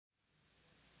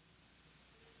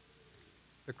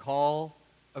the call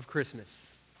of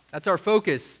Christmas. That's our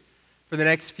focus for the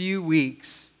next few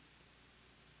weeks.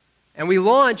 And we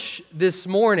launch this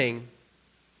morning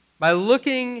by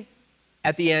looking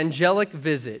at the angelic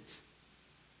visit,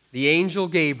 the angel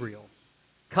Gabriel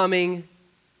coming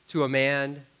to a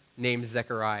man named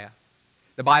Zechariah.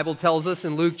 The Bible tells us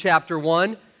in Luke chapter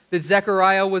 1 that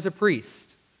Zechariah was a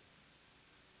priest.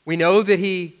 We know that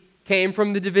he came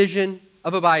from the division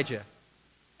of Abijah,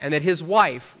 and that his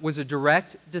wife was a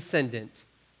direct descendant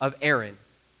of Aaron,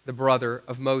 the brother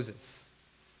of Moses,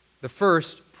 the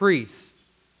first priest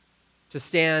to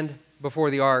stand before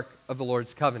the ark of the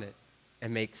Lord's covenant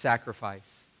and make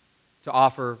sacrifice, to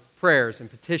offer prayers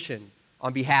and petition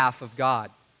on behalf of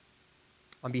God,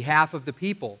 on behalf of the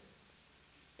people.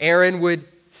 Aaron would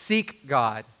seek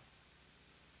God,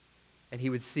 and he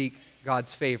would seek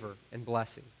God's favor and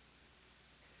blessing.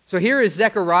 So here is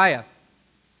Zechariah,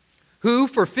 who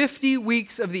for 50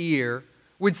 weeks of the year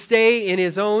would stay in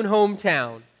his own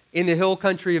hometown in the hill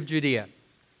country of Judea.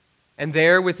 And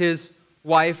there with his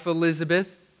wife Elizabeth,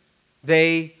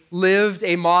 they lived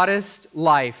a modest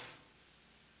life,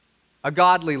 a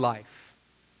godly life.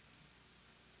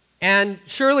 And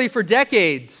surely for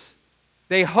decades,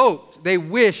 they hoped, they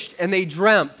wished, and they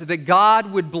dreamt that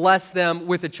God would bless them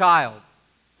with a child.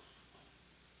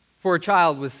 For a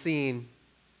child was seen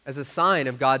as a sign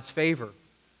of God's favor,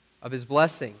 of His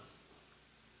blessing.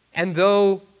 And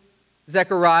though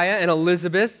Zechariah and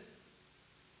Elizabeth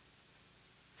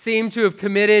seemed to have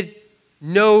committed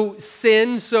no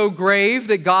sin so grave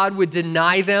that God would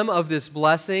deny them of this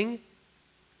blessing,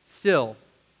 still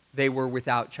they were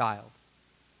without child.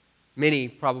 Many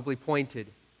probably pointed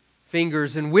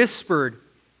fingers and whispered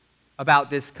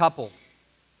about this couple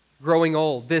growing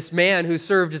old, this man who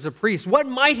served as a priest. What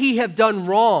might he have done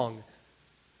wrong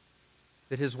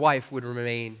that his wife would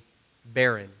remain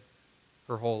barren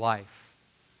her whole life?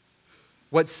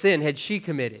 What sin had she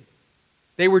committed?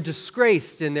 They were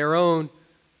disgraced in their own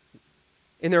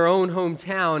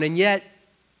hometown, and yet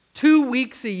 2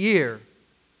 weeks a year,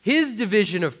 his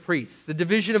division of priests, the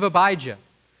division of Abijah,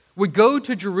 would go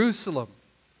to Jerusalem,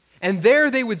 and there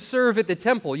they would serve at the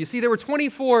temple. You see, there were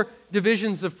 24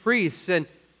 divisions of priests, and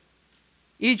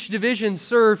each division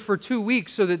served for 2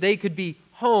 weeks so that they could be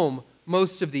home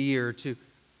most of the year to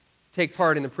take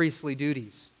part in the priestly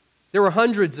duties. There were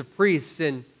hundreds of priests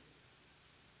in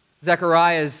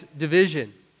Zechariah's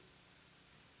division.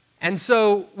 And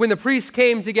so when the priests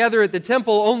came together at the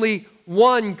temple, only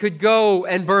one could go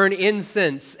and burn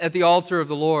incense at the altar of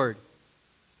the Lord.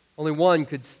 Only one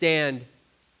could stand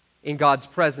in God's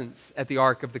presence at the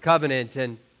Ark of the Covenant,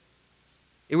 and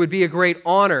it would be a great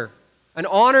honor, an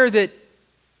honor that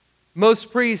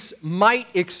most priests might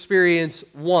experience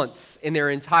once in their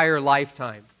entire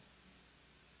lifetime.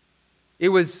 It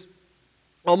was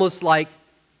almost like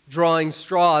drawing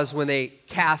straws when they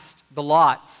cast the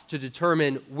lots to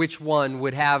determine which one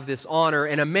would have this honor.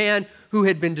 And a man who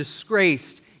had been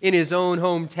disgraced in his own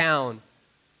hometown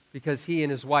because he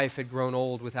and his wife had grown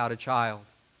old without a child,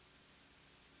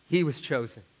 he was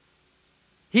chosen.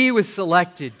 He was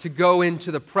selected to go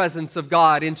into the presence of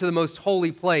God, into the most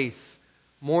holy place,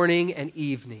 morning and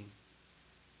evening,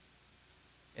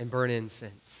 and burn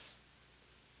incense.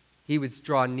 He would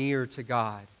draw near to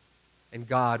God, and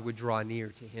God would draw near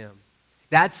to him.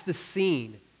 That's the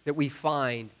scene that we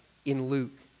find in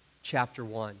Luke chapter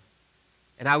 1.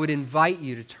 And I would invite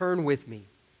you to turn with me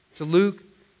to Luke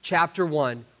chapter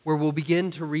 1, where we'll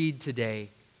begin to read today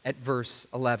at verse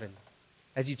 11.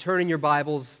 As you turn in your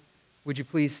Bibles, would you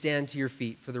please stand to your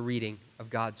feet for the reading of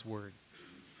God's Word.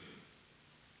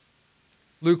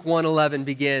 Luke 1:11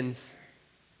 begins,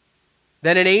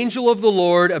 "Then an angel of the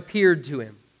Lord appeared to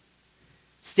him,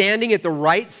 standing at the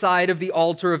right side of the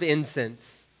altar of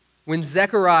incense. When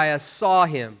Zechariah saw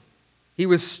him, he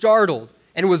was startled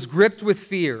and was gripped with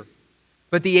fear.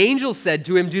 But the angel said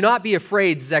to him, 'Do not be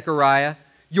afraid, Zechariah.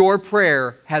 Your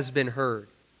prayer has been heard.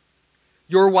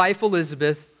 Your wife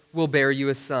Elizabeth will bear you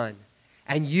a son,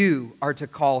 and you are to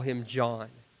call him John.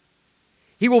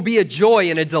 He will be a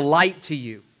joy and a delight to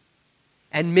you,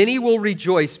 and many will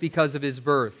rejoice because of his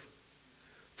birth.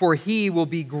 For he will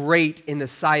be great in the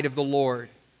sight of the Lord.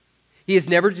 He is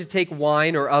never to take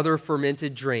wine or other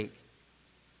fermented drink,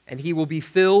 and he will be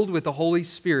filled with the Holy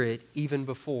Spirit even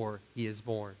before he is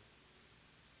born.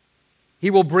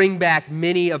 He will bring back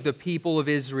many of the people of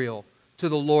Israel to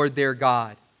the Lord their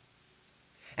God.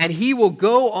 And he will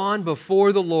go on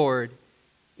before the Lord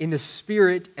in the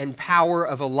spirit and power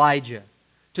of Elijah,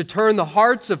 to turn the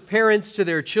hearts of parents to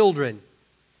their children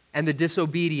and the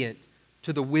disobedient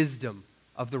to the wisdom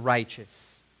of the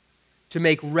righteous, to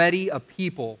make ready a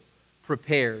people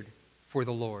prepared for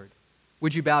the Lord.'"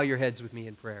 Would you bow your heads with me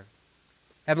in prayer?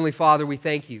 Heavenly Father, we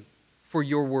thank you for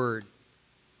your word,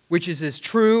 which is as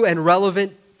true and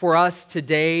relevant for us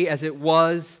today as it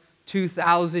was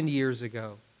 2,000 years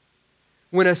ago,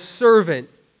 when a servant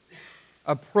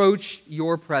approached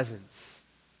your presence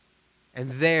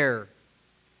and there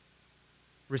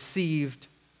received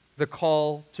the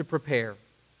call to prepare,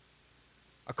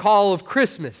 a call of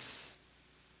Christmas,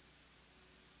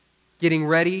 getting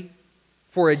ready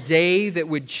for a day that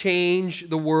would change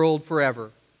the world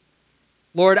forever.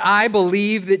 Lord, I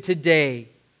believe that today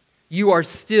you are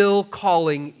still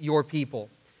calling your people.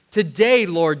 Today,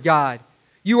 Lord God,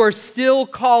 you are still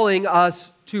calling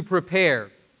us to prepare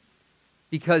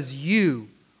because you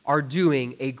are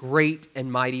doing a great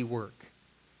and mighty work.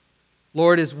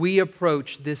 Lord, as we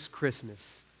approach this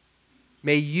Christmas,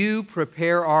 may you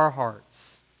prepare our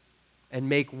hearts and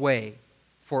make way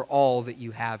for all that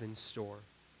you have in store.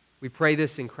 We pray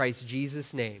this in Christ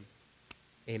Jesus' name.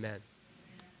 Amen.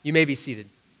 You may be seated.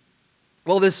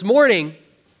 Well, this morning,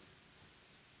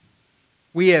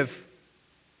 we have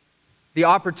the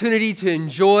opportunity to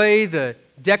enjoy the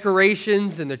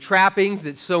decorations and the trappings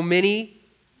that so many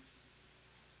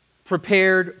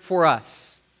prepared for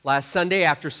us. Last Sunday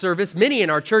after service, many in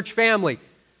our church family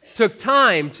took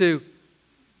time to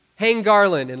hang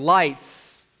garland and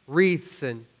lights, wreaths,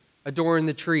 and adorn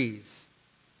the trees.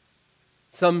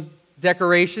 Some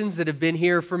decorations that have been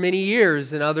here for many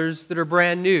years and others that are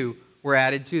brand new were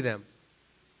added to them.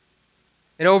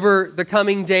 And over the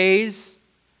coming days,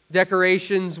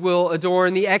 decorations will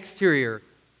adorn the exterior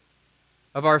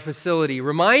of our facility,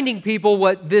 reminding people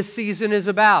what this season is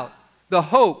about, the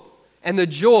hope and the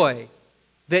joy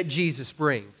that Jesus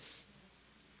brings.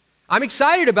 I'm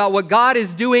excited about what God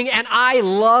is doing, and I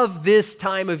love this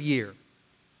time of year.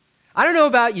 I don't know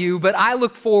about you, but I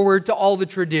look forward to all the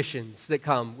traditions that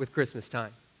come with Christmas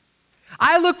time.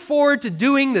 I look forward to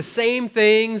doing the same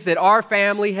things that our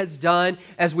family has done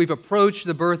as we've approached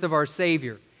the birth of our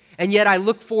Savior. And yet I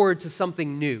look forward to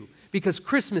something new, because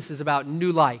Christmas is about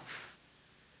new life,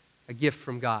 a gift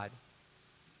from God.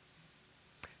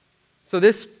 So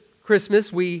this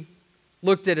Christmas, we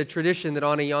looked at a tradition that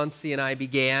Anna Yancey and I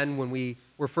began when we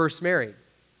were first married,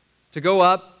 to go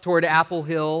up toward Apple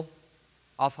Hill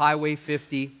off Highway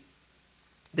 50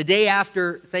 the day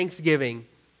after Thanksgiving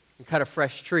and cut a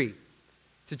fresh tree.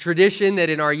 It's a tradition that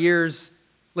in our years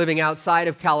living outside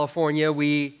of California,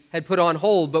 we had put on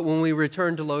hold, but when we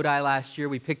returned to Lodi last year,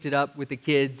 we picked it up with the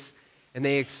kids, and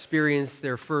they experienced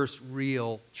their first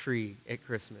real tree at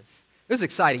Christmas. It was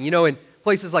exciting. You know, in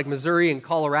places like Missouri and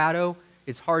Colorado,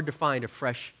 it's hard to find a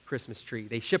fresh Christmas tree.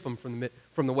 They ship them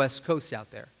from the West Coast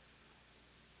out there.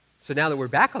 So now that we're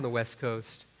back on the West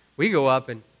Coast, we go up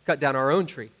and cut down our own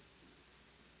tree.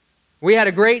 We had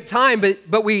a great time,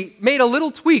 but we made a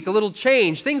little tweak, a little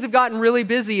change. Things have gotten really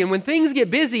busy, and when things get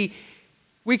busy,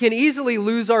 we can easily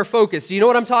lose our focus. Do you know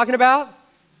what I'm talking about?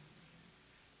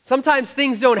 Sometimes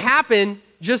things don't happen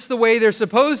just the way they're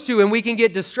supposed to, and we can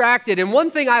get distracted. And one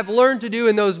thing I've learned to do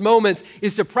in those moments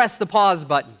is to press the pause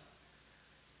button.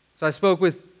 So I spoke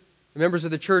with the members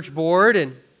of the church board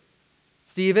and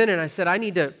Stephen, and I said, I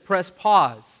need to press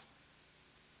pause.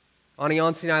 Anna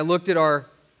Yancey and I looked at our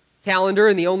calendar,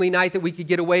 and the only night that we could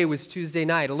get away was Tuesday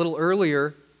night, a little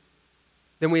earlier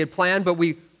than we had planned, but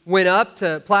we went up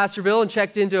to Placerville and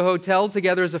checked into a hotel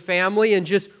together as a family and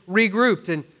just regrouped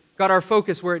and got our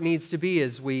focus where it needs to be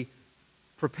as we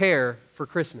prepare for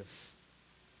Christmas.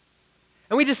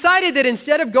 And we decided that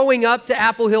instead of going up to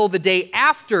Apple Hill the day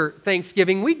after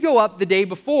Thanksgiving, we'd go up the day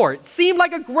before. It seemed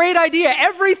like a great idea.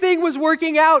 Everything was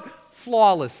working out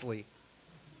flawlessly.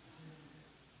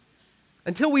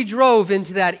 Until we drove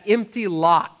into that empty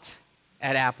lot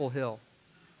at Apple Hill.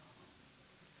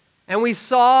 And we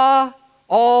saw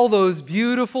all those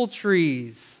beautiful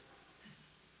trees,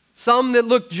 some that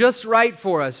looked just right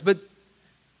for us, but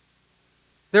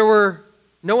there were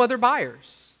no other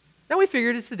buyers. Now we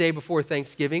figured it's the day before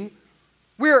Thanksgiving.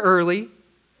 We're early.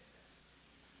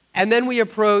 And then we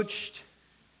approached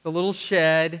the little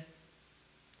shed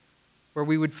where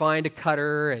we would find a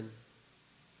cutter and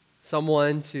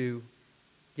someone to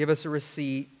give us a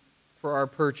receipt for our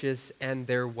purchase, and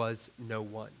there was no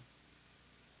one.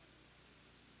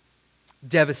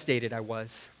 Devastated I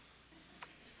was.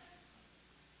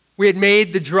 We had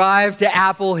made the drive to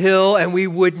Apple Hill, and we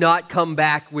would not come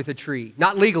back with a tree.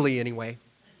 Not legally, anyway.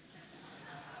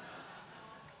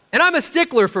 And I'm a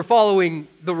stickler for following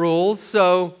the rules,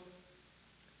 so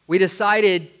we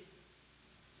decided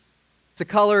to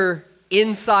color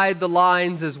inside the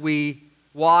lines as we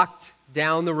walked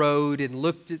down the road and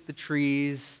looked at the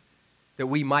trees that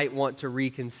we might want to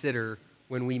reconsider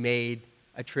when we made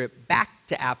a trip back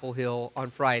to Apple Hill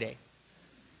on Friday.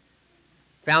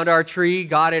 Found our tree,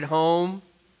 got it home,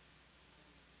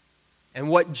 and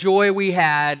what joy we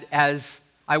had as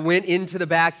I went into the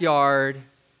backyard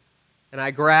and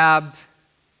I grabbed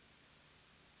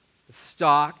the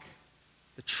stalk,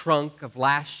 the trunk of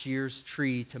last year's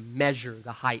tree to measure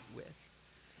the height with.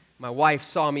 My wife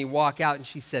saw me walk out and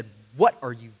she said, "What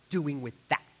are you doing with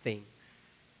that thing?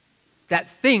 That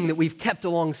thing that we've kept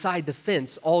alongside the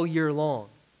fence all year long.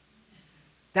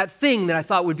 That thing that I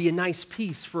thought would be a nice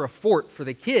piece for a fort for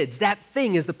the kids. That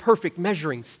thing is the perfect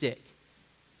measuring stick."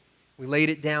 We laid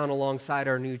it down alongside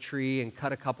our new tree and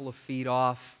cut a couple of feet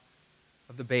off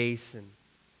of the base and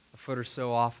a foot or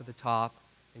so off of the top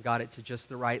and got it to just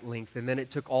the right length. And then it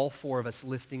took all four of us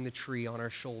lifting the tree on our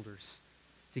shoulders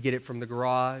to get it from the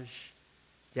garage,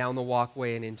 down the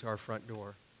walkway, and into our front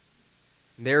door.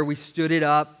 And there we stood it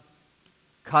up,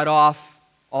 cut off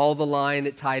all the line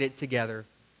that tied it together.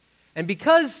 And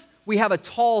because we have a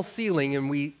tall ceiling and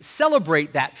we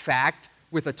celebrate that fact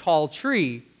with a tall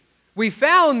tree, we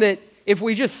found that if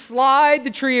we just slide the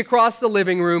tree across the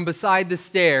living room beside the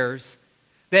stairs,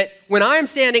 that when I'm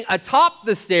standing atop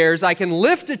the stairs, I can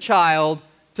lift a child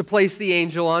to place the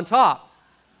angel on top.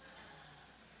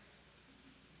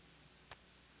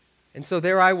 And so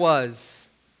there I was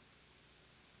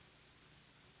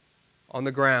on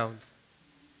the ground,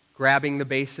 grabbing the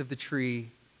base of the tree,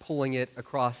 pulling it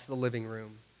across the living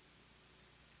room,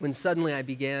 when suddenly I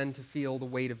began to feel the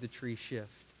weight of the tree shift.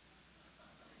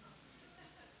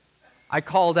 I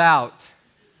called out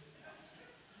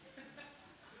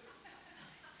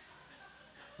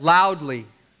loudly,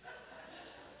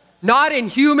 not in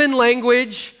human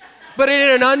language, but in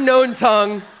an unknown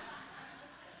tongue.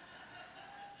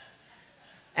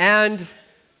 And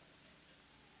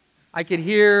I could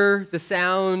hear the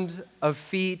sound of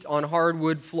feet on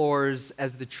hardwood floors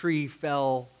as the tree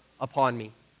fell upon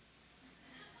me.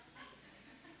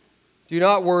 Do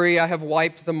not worry, I have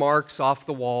wiped the marks off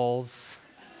the walls.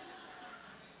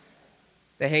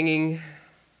 The hanging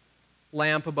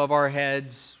lamp above our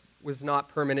heads was not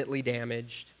permanently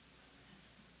damaged.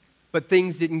 But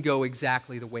things didn't go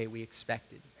exactly the way we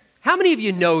expected. How many of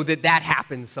you know that that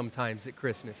happens sometimes at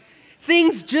Christmas?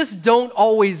 Things just don't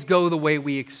always go the way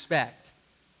we expect.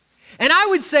 And I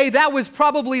would say that was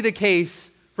probably the case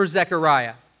for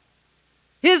Zechariah.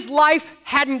 His life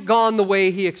hadn't gone the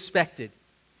way he expected.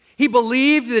 He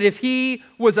believed that if he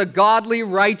was a godly,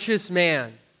 righteous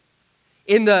man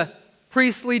in the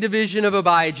priestly division of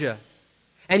Abijah,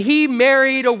 and he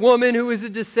married a woman who was a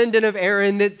descendant of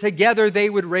Aaron, that together they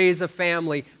would raise a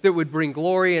family that would bring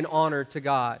glory and honor to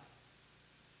God.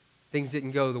 Things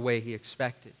didn't go the way he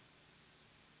expected.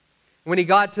 When he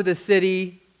got to the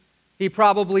city, he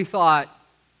probably thought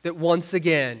that once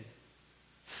again,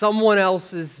 someone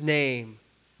else's name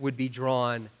would be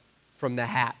drawn from the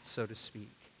hat, so to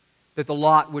speak, that the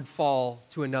lot would fall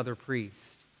to another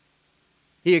priest.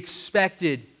 He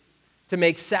expected to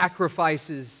make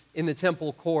sacrifices in the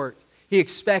temple court. He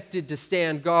expected to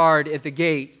stand guard at the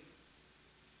gate.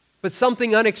 But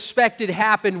something unexpected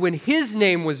happened when his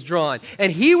name was drawn,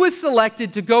 and he was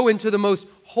selected to go into the most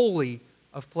holy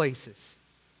of places.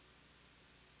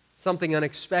 Something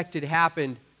unexpected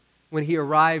happened when he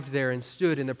arrived there and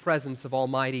stood in the presence of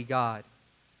Almighty God.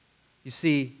 You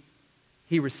see,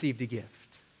 he received a gift.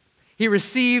 He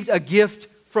received a gift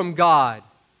from God.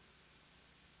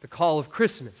 The call of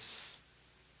Christmas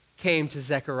came to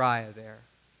Zechariah there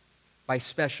by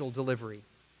special delivery.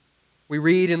 We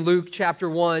read in Luke chapter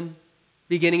 1,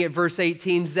 beginning at verse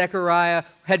 18, Zechariah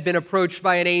had been approached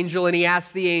by an angel, and he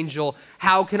asked the angel,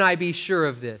 "How can I be sure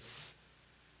of this?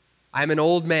 I am an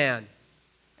old man,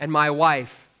 and my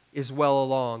wife is well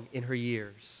along in her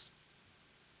years."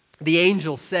 The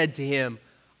angel said to him,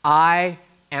 "I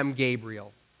am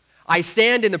Gabriel. I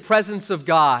stand in the presence of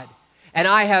God, and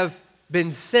I have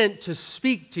been sent to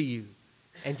speak to you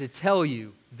and to tell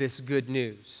you this good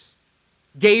news."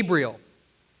 Gabriel,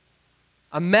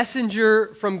 a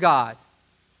messenger from God,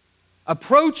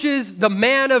 approaches the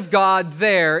man of God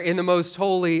there in the most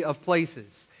holy of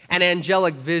places, an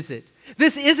angelic visit.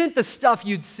 This isn't the stuff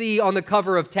you'd see on the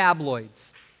cover of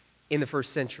tabloids in the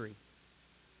first century.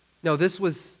 No, this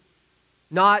was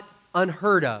not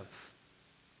unheard of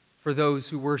for those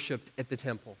who worshiped at the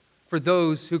temple, for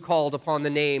those who called upon the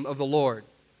name of the Lord.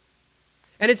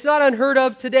 And it's not unheard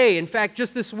of today. In fact,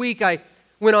 just this week I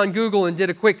went on Google and did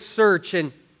a quick search,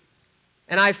 and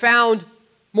I found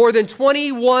more than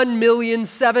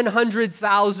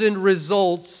 21,700,000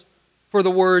 results for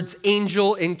the words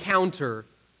angel encounter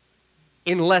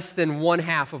in less than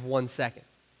 1/2 of 1 second.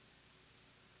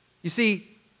 You see,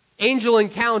 angel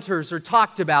encounters are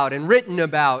talked about and written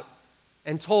about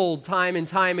and told time and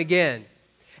time again.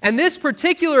 And this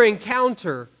particular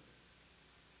encounter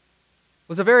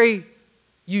was a very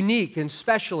unique and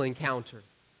special encounter.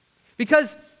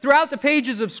 Because throughout the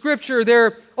pages of Scripture, there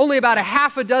are only about a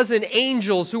half a dozen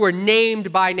angels who are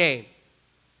named by name.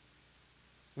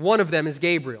 One of them is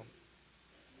Gabriel.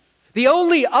 The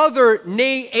only other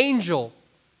angel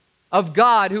of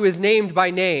God who is named by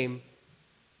name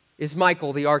is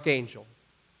Michael, the archangel.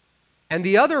 And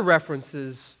the other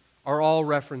references are all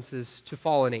references to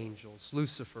fallen angels: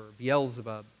 Lucifer,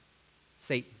 Beelzebub,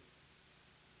 Satan.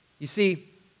 You see,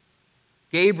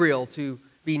 Gabriel, to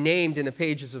be named in the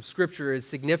pages of Scripture, is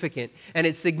significant. And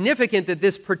it's significant that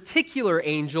this particular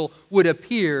angel would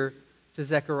appear to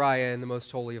Zechariah in the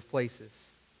most holy of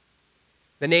places.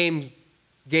 The name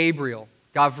Gabriel,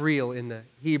 Gavriel in the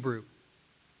Hebrew,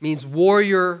 means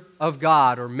warrior of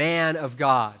God or man of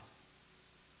God.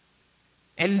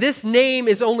 And this name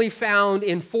is only found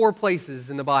in 4 places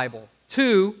in the Bible.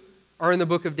 2 are in the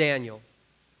book of Daniel.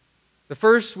 The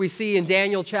first we see in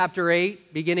Daniel chapter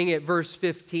 8, beginning at verse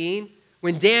 15,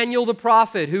 when Daniel the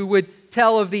prophet, who would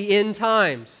tell of the end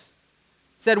times,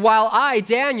 said, "While I,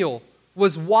 Daniel,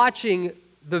 was watching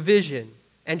the vision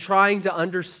and trying to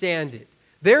understand it,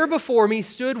 there before me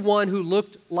stood one who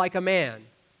looked like a man.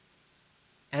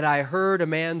 And I heard a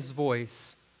man's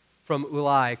voice from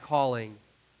Ulai calling,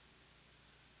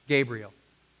 'Gabriel,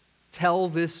 tell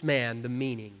this man the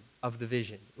meaning of the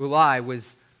vision.'" Ulai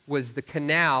was the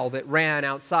canal that ran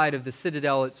outside of the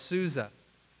citadel at Susa,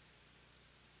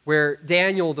 where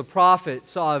Daniel the prophet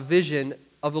saw a vision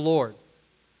of the Lord.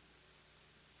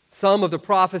 Some of the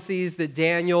prophecies that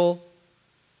Daniel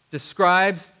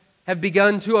describes have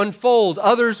begun to unfold.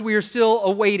 Others we are still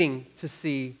awaiting to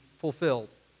see fulfilled.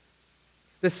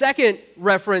 The second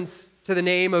reference to the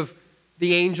name of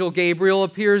the angel Gabriel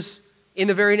appears in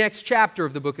the very next chapter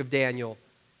of the book of Daniel.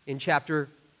 In chapter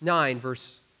 9,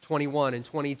 verse 21 and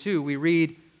 22, we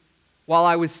read, "While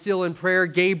I was still in prayer,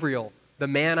 Gabriel, the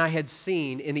man I had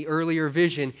seen in the earlier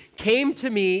vision, came to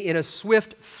me in a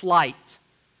swift flight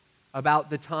about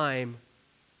the time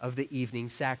of the evening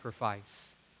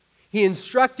sacrifice. He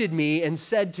instructed me and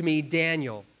said to me,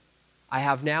 'Daniel, I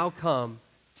have now come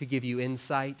to give you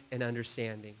insight and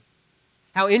understanding.'"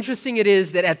 How interesting it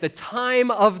is that at the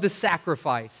time of the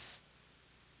sacrifice,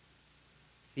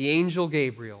 the angel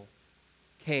Gabriel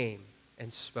came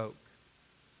and spoke.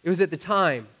 It was at the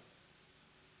time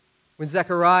when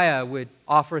Zechariah would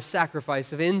offer a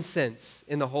sacrifice of incense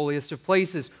in the holiest of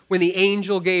places, when the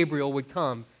angel Gabriel would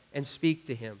come and speak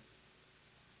to him.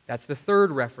 That's the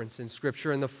third reference in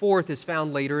Scripture, and the fourth is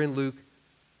found later in Luke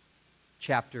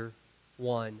chapter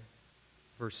 1,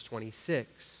 verse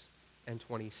 26 and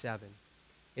 27.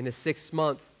 In the 6th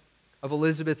month of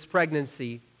Elizabeth's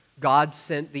pregnancy, God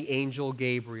sent the angel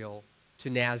Gabriel to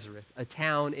Nazareth, a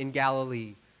town in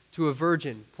Galilee, to a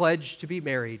virgin pledged to be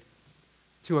married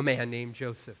to a man named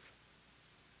Joseph,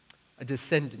 a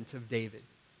descendant of David.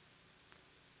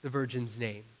 The virgin's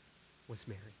name was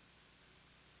Mary.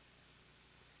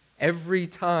 Every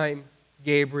time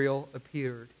Gabriel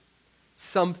appeared,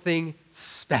 something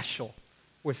special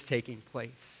was taking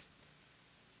place.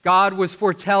 God was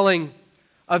foretelling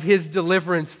of his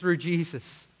deliverance through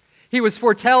Jesus. He was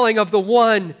foretelling of the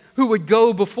one who would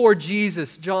go before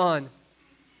Jesus, John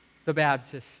the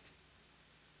Baptist.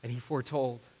 And he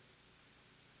foretold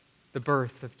the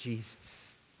birth of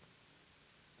Jesus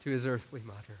to his earthly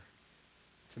mother,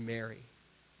 to Mary,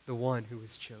 the one who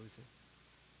was chosen.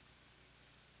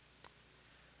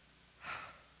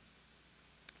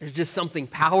 There's just something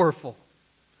powerful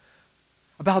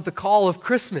about the call of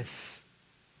Christmas.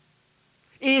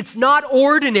 It's not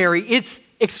ordinary, it's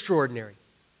extraordinary.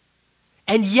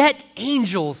 And yet,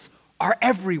 angels are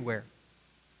everywhere.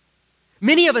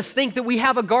 Many of us think that we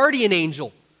have a guardian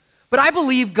angel, but I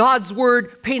believe God's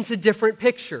word paints a different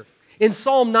picture. In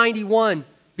Psalm 91,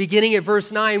 beginning at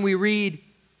verse 9, we read,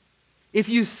 "If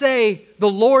you say, 'The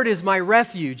Lord is my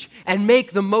refuge,' and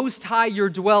make the Most High your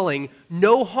dwelling,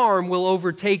 no harm will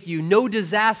overtake you, no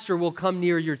disaster will come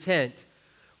near your tent.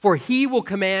 For he will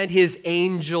command his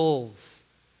angels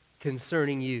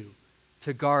concerning you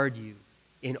to guard you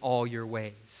in all your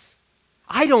ways."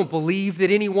 I don't believe that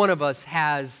any one of us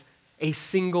has a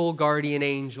single guardian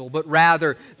angel, but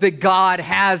rather that God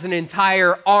has an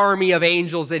entire army of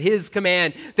angels at his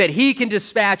command that he can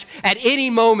dispatch at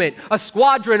any moment, a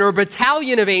squadron or a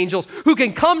battalion of angels who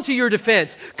can come to your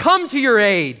defense, come to your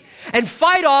aid, and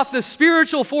fight off the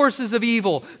spiritual forces of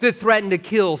evil that threaten to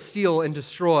kill, steal, and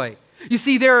destroy. You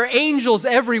see, there are angels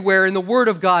everywhere, and the Word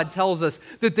of God tells us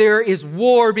that there is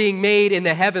war being made in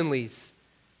the heavenlies.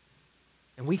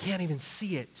 and we can't even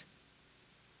see it.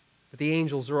 But the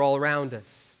angels are all around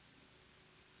us.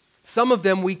 Some of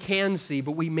them we can see,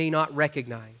 but we may not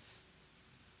recognize.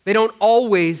 They don't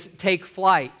always take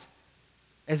flight,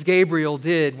 as Gabriel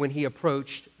did when he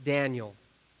approached Daniel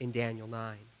in Daniel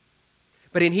 9.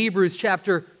 But in Hebrews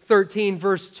chapter 13,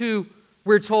 verse 2,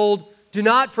 we're told, "Do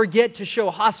not forget to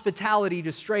show hospitality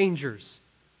to strangers.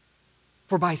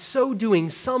 For by so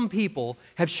doing, some people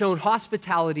have shown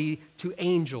hospitality to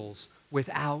angels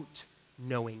without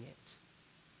knowing it."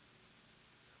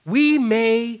 We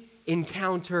may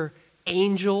encounter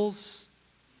angels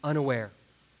unaware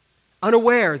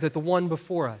that the one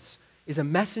before us is a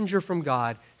messenger from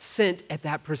God sent at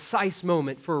that precise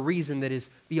moment for a reason that is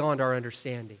beyond our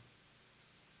understanding.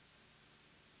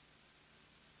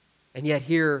 And yet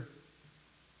here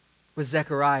was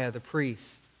Zechariah the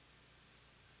priest,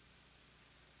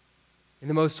 in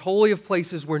the most holy of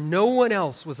places where no one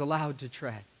else was allowed to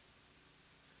tread.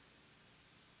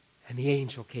 And the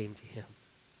angel came to him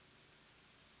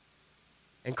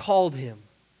and called him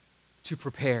to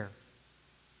prepare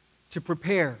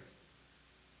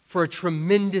for a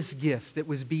tremendous gift that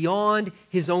was beyond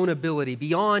his own ability,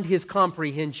 beyond his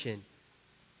comprehension,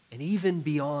 and even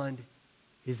beyond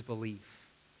his belief.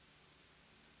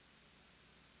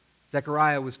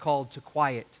 Zechariah was called to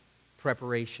quiet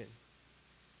preparation.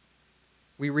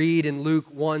 We read in Luke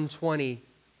 1:20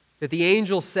 that the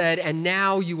angel said, "And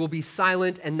now you will be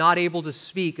silent and not able to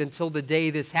speak until the day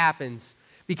this happens,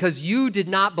 because you did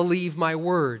not believe my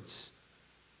words,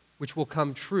 which will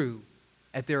come true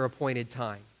at their appointed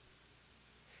time."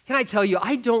 Can I tell you,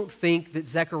 I don't think that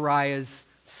Zechariah's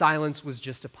silence was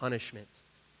just a punishment.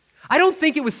 I don't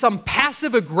think it was some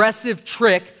passive-aggressive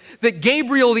trick that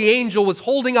Gabriel the angel was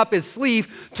holding up his sleeve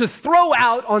to throw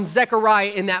out on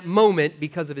Zechariah in that moment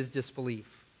because of his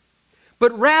disbelief.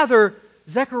 But rather,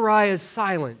 Zechariah's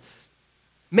silence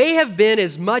may have been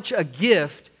as much a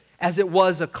gift as it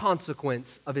was a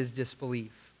consequence of his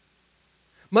disbelief.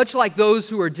 Much like those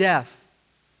who are deaf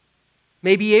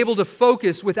may be able to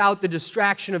focus without the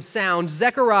distraction of sound,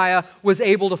 Zechariah was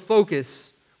able to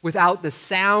focus without the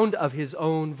sound of his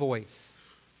own voice.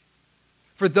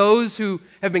 For those who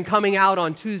have been coming out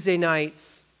on Tuesday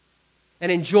nights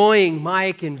and enjoying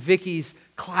Mike and Vicky's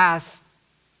class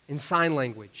in sign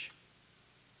language,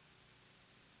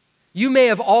 you may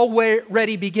have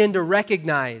already begun to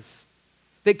recognize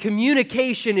that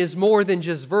communication is more than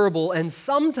just verbal, and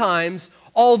sometimes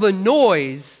all the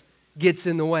noise gets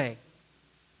in the way.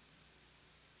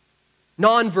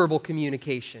 Nonverbal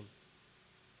communication.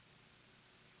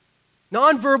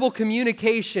 Nonverbal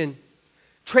communication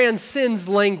transcends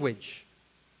language.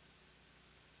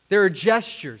 There are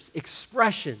gestures,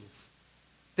 expressions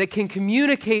that can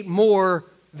communicate more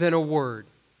than a word.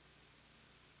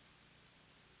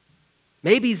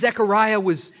 Maybe Zechariah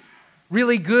was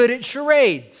really good at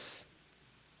charades,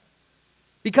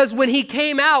 because when he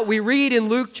came out, we read in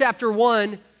Luke chapter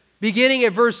 1, beginning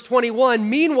at verse 21,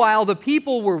 "Meanwhile, the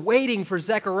people were waiting for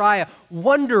Zechariah,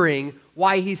 wondering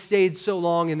why he stayed so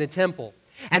long in the temple.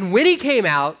 And when he came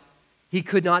out, he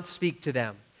could not speak to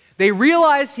them. They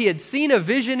realized he had seen a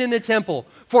vision in the temple,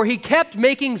 for he kept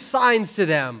making signs to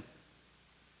them,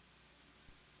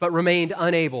 but remained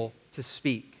unable to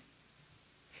speak."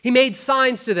 He made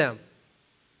signs to them,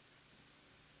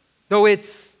 though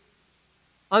it's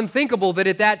unthinkable that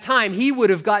at that time he would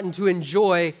have gotten to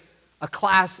enjoy a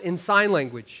class in sign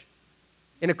language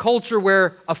in a culture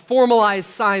where a formalized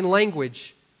sign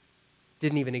language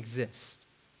didn't even exist.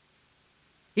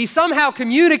 He somehow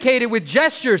communicated with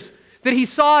gestures that he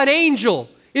saw an angel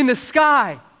in the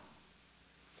sky.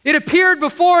 It appeared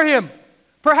before him,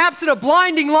 perhaps in a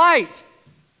blinding light,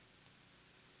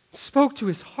 spoke to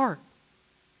his heart.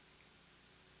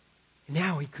 And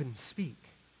now he couldn't speak.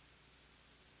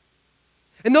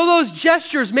 And though those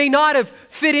gestures may not have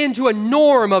fit into a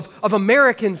norm of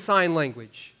American Sign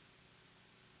Language,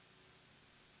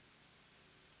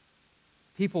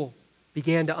 people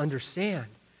began to understand,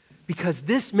 because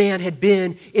this man had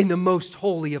been in the most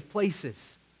holy of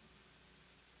places.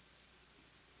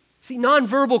 See,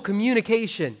 nonverbal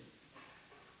communication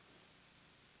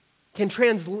can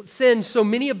transcend so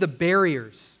many of the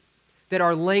barriers that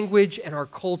our language and our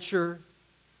culture,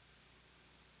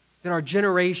 that our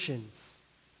generations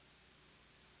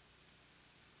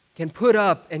can put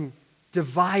up and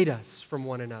divide us from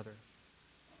one another.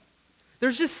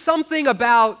 There's just something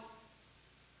about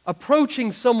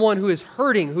approaching someone who is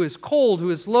hurting, who is cold,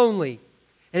 who is lonely,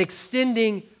 and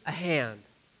extending a hand.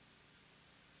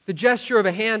 The gesture of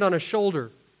a hand on a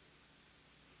shoulder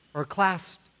or a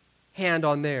clasped hand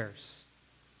on theirs.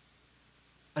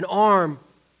 An arm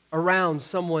around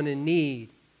someone in need,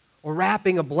 or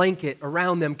wrapping a blanket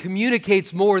around them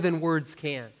communicates more than words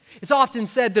can. It's often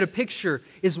said that a picture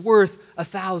is worth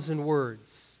 1,000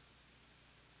 words.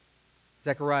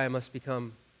 Zechariah must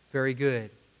become very good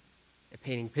at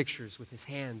painting pictures with his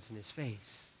hands and his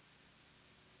face.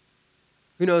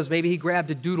 Who knows, maybe he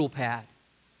grabbed a doodle pad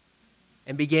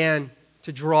and began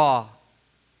to draw.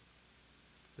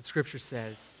 But Scripture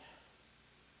says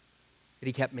that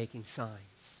he kept making signs.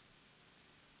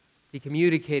 He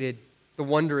communicated the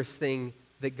wondrous thing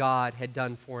that God had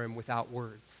done for him without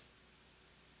words.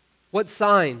 What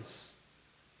signs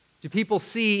do people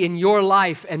see in your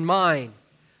life and mine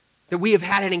that we have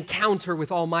had an encounter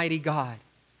with Almighty God?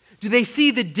 Do they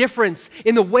see the difference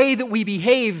in the way that we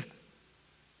behave,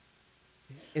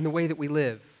 in the way that we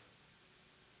live?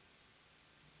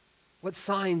 What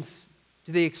signs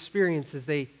do they experience as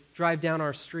they drive down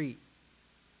our street?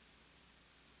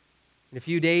 In a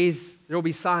few days, there will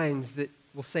be signs that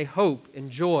will say hope and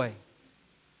joy,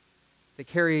 that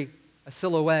carry a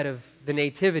silhouette of the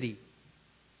Nativity,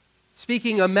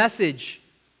 speaking a message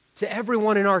to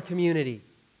everyone in our community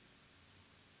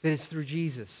that it's through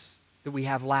Jesus that we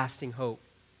have lasting hope.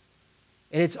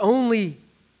 And it's only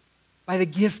by the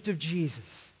gift of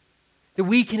Jesus that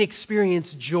we can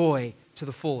experience joy to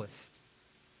the fullest.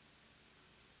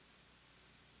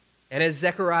 And as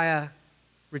Zechariah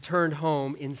returned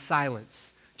home in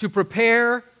silence to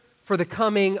prepare for the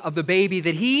coming of the baby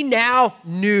that he now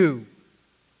knew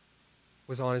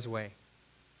was on his way.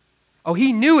 Oh,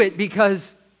 he knew it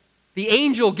because the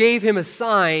angel gave him a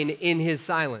sign in his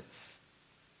silence.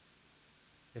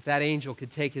 If that angel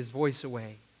could take his voice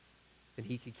away, then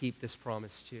he could keep this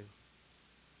promise too.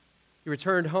 He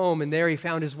returned home, and there he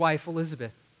found his wife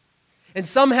Elizabeth, and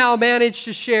somehow managed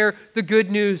to share the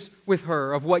good news with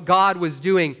her of what God was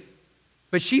doing.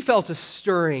 But she felt a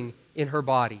stirring in her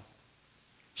body.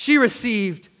 She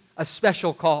received a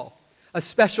special call, a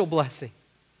special blessing.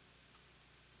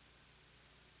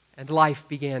 And life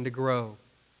began to grow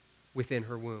within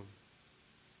her womb.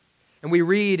 And we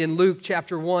read in Luke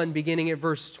chapter 1, beginning at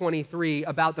verse 23,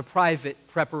 about the private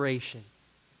preparation.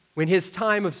 When his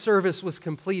time of service was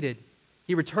completed,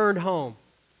 he returned home.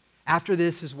 After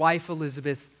this, his wife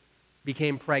Elizabeth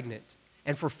became pregnant,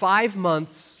 and for 5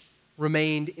 months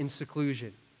remained in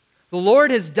seclusion. "The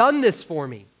Lord has done this for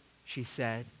me," she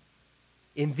said.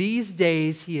 "In these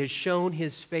days he has shown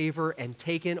his favor and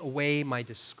taken away my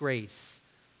disgrace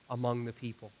among the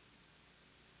people."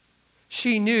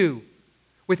 She knew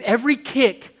with every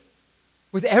kick,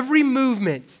 with every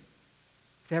movement,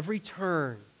 with every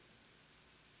turn,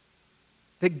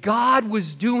 that God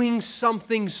was doing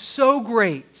something so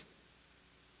great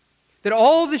that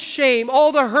all the shame,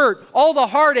 all the hurt, all the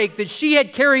heartache that she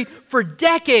had carried for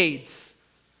decades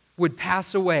would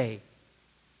pass away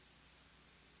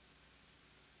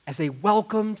as they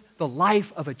welcomed the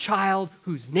life of a child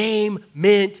whose name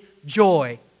meant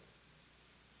joy,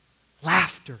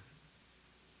 laughter.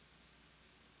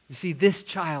 You see, this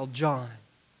child, John,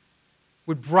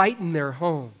 would brighten their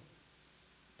home,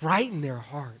 brighten their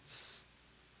hearts,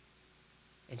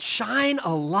 and shine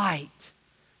a light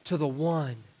to the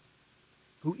one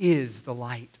who is the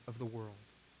light of the world,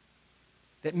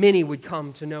 that many would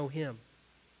come to know him.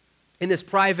 In this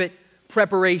private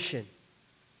preparation,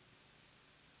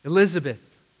 Elizabeth,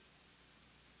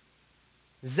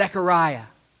 Zechariah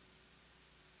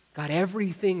got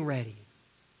everything ready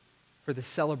for the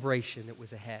celebration that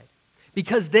was ahead,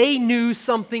 because they knew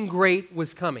something great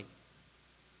was coming.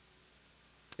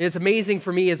 It's amazing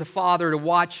for me as a father to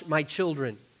watch my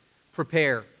children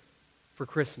prepare for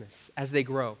Christmas as they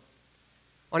grow.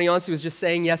 Aniansi was just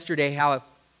saying yesterday how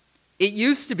it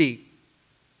used to be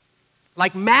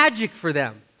like magic for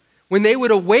them when they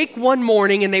would awake one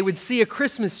morning and they would see a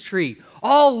Christmas tree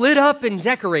all lit up and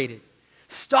decorated.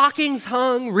 Stockings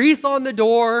hung, wreath on the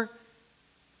door,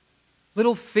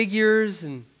 little figures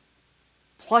and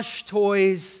plush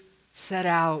toys set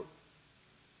out.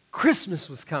 Christmas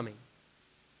was coming.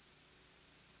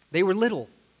 They were little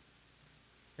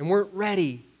and weren't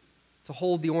ready to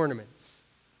hold the ornaments.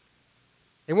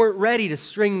 They weren't ready to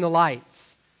string the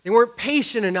lights. They weren't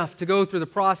patient enough to go through the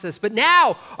process. But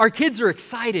now our kids are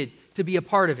excited to be a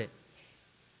part of it.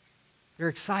 They're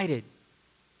excited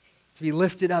to be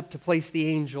lifted up to place the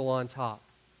angel on top.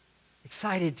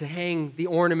 Excited to hang the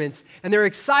ornaments. And they're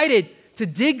excited to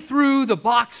dig through the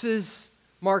boxes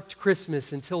marked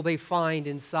Christmas until they find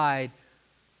inside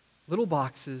little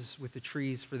boxes with the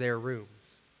trees for their rooms.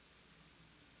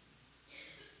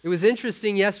 It was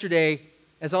interesting yesterday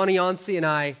as Aniansi and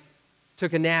I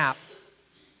took a nap.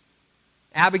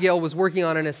 Abigail was working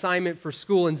on an assignment for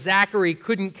school, and Zachary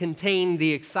couldn't contain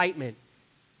the excitement.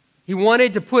 He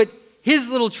wanted to put his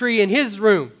little tree in his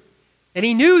room. And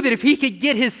he knew that if he could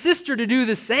get his sister to do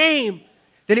the same,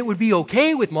 then it would be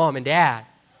okay with Mom and Dad.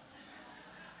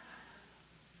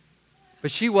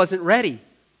 But she wasn't ready.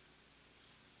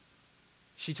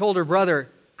 She told her brother,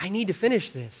 I need to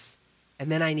finish this,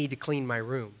 and then I need to clean my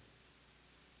room.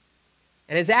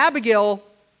 And as Abigail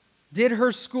did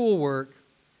her schoolwork,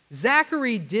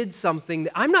 Zachary did something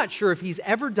that I'm not sure if he's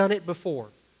ever done it before.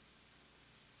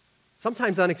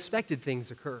 Sometimes unexpected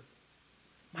things occur.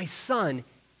 My son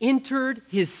entered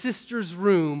his sister's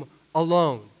room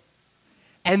alone.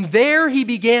 And there he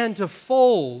began to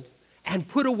fold and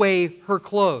put away her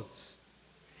clothes.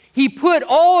 He put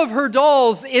all of her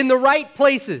dolls in the right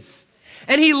places.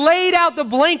 And he laid out the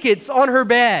blankets on her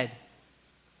bed.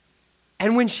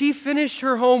 And when she finished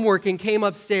her homework and came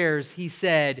upstairs, he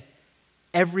said,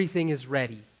 everything is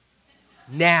ready.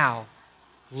 Now,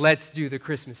 let's do the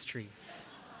Christmas trees.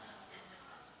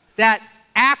 That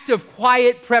act of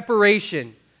quiet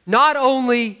preparation not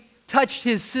only touched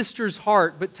his sister's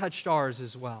heart, but touched ours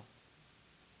as well.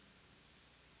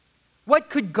 What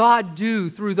could God do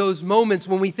through those moments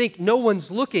when we think no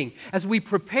one's looking, as we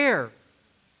prepare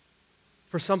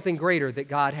for something greater that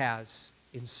God has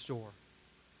in store?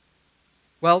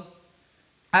 Well,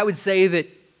 I would say that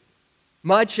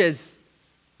much as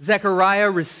Zechariah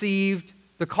received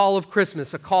the call of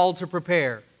Christmas, a call to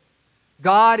prepare,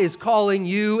 God is calling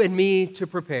you and me to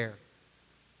prepare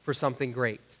for something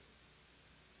great.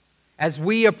 As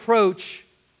we approach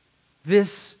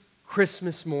this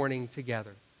Christmas morning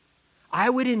together, I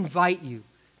would invite you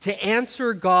to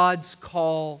answer God's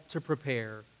call to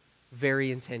prepare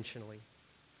very intentionally.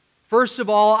 First of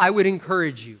all, I would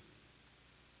encourage you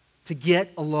to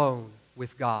get alone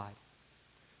with God.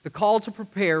 The call to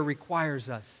prepare requires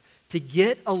us to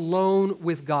get alone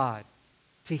with God,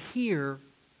 to hear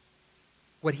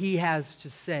what He has to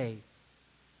say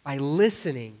by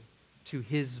listening to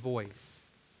His voice.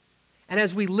 And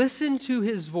as we listen to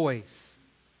His voice,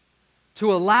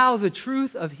 to allow the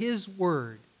truth of His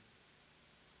Word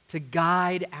to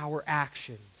guide our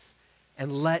actions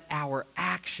and let our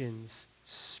actions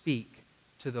speak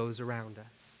to those around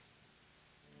us.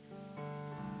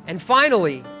 And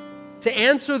finally, to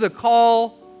answer the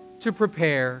call to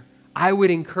prepare, I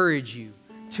would encourage you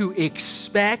to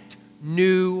expect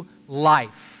new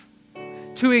life.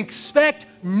 To expect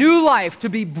new life to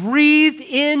be breathed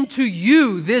into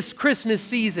you this Christmas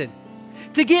season.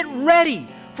 To get ready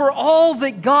for all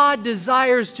that God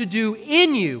desires to do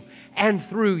in you and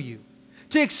through you.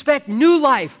 To expect new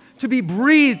life to be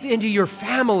breathed into your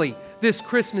family this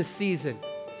Christmas season.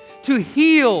 To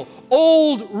heal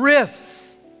old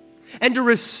rifts and to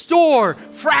restore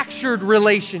fractured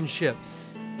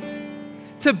relationships.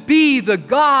 To be the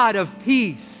God of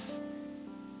peace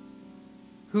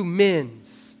who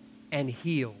mends and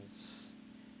heals.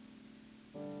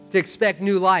 To expect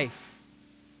new life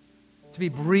to be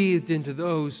breathed into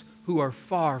those who are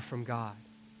far from God.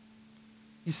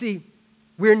 You see,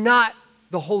 we're not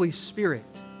the Holy Spirit.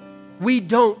 We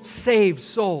don't save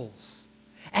souls.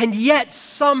 And yet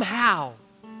somehow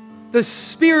the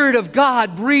Spirit of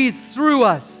God breathes through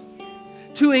us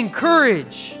to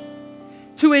encourage,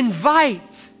 to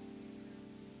invite,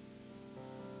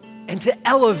 and to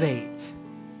elevate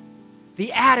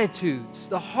the attitudes,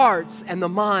 the hearts, and the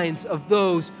minds of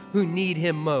those who need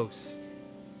Him most.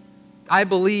 I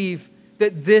believe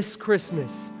that this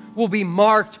Christmas will be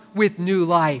marked with new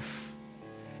life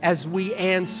as we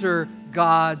answer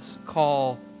God's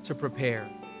call to prepare.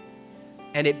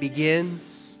 And it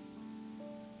begins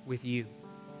with you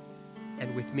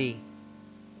and with me.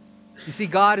 You see,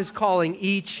 God is calling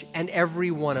each and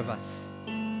every one of us,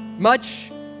 much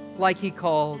like He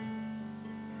called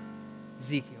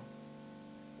Ezekiel,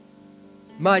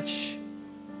 much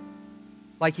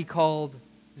like He called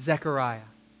Zechariah,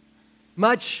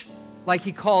 much like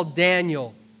He called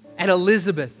Daniel and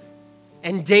Elizabeth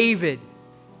and David.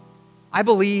 I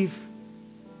believe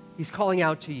He's calling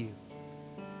out to you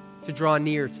to draw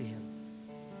near to Him.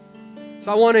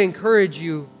 So I want to encourage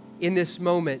you in this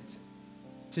moment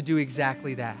to do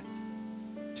exactly that,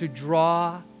 to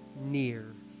draw near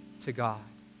to God.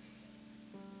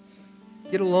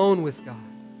 Get alone with God.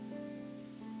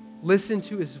 Listen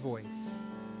to His voice.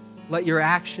 Let your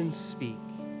actions speak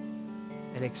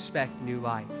and expect new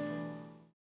life.